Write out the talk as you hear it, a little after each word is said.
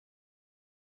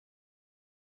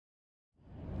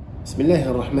بسم الله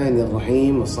الرحمن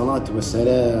الرحيم والصلاة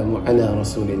والسلام على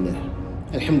رسول الله.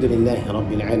 Alhamdulillah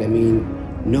Rabbil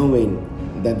Alameen, knowing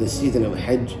that the season of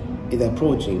Hajj is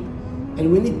approaching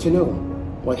and we need to know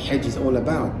what Hajj is all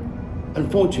about.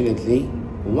 Unfortunately,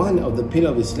 one of the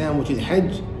pillars of Islam, which is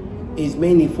Hajj, is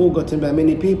mainly forgotten by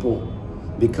many people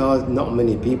because not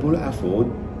many people afford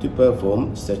to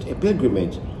perform such a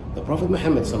pilgrimage. The Prophet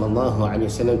Muhammad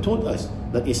ﷺ taught us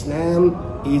that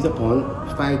Islam is upon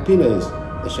 5 pillars: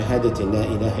 the Shahadati La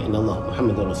ilaha illallah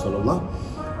Muhammadur Rasulullah,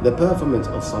 the performance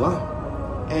of Salah,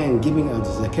 and giving out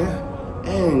Zakah,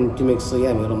 and to make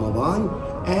Siyam Ramadan,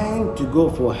 and to go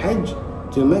for Hajj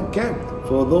to Mecca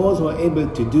for those who are able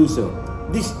to do so.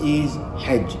 This is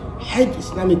Hajj. Hajj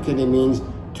Islamically means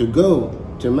to go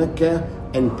to Mecca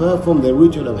and perform the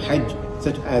ritual of Hajj,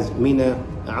 such as Mina,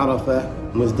 Arafah,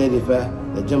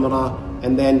 Muzdalifah, the Jamrah,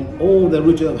 and then all the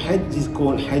ritual of Hajj is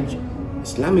called Hajj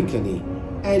Islamically.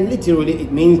 And literally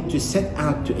it means to set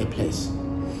out to a place.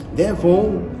 Therefore,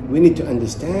 we need to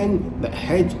understand that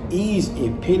Hajj is a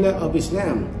pillar of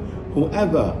Islam.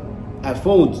 Whoever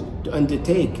affords to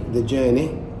undertake the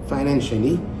journey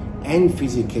financially and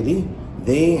physically,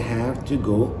 they have to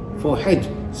go for Hajj.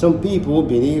 Some people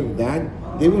believe that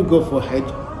they will go for Hajj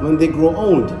when they grow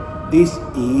old. This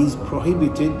is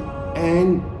prohibited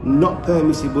and not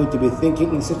permissible to be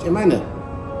thinking in such a manner.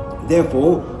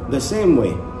 Therefore, the same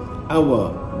way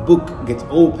our book gets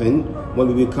open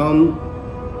when we become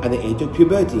at the age of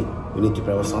puberty. We need to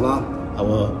pray our Salah,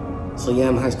 our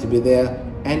Siyam has to be there,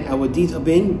 and our deeds are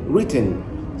being written.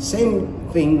 Same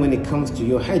thing when it comes to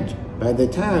your Hajj. By the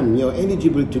time you're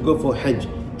eligible to go for Hajj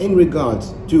in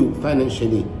regards to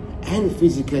financially and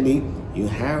physically, you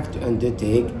have to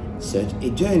undertake such a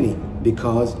journey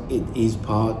because it is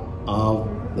part of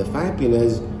the 5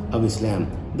 pillars of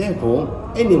Islam.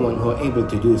 Therefore, anyone who are able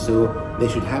to do so, they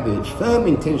should have a firm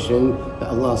intention that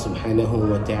Allah subhanahu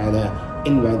wa ta'ala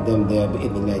invite them there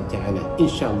bi'idhnillah ta'ala.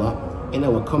 Inshallah, in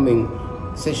our coming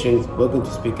sessions, we're going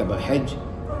to speak about Hajj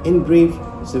in brief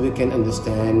so we can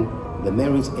understand the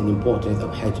merits and importance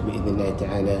of Hajj bi'idhnillah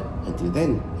ta'ala. Until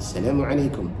then, Assalamu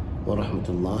alaikum wa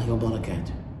rahmatullahi wa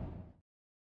barakatuh.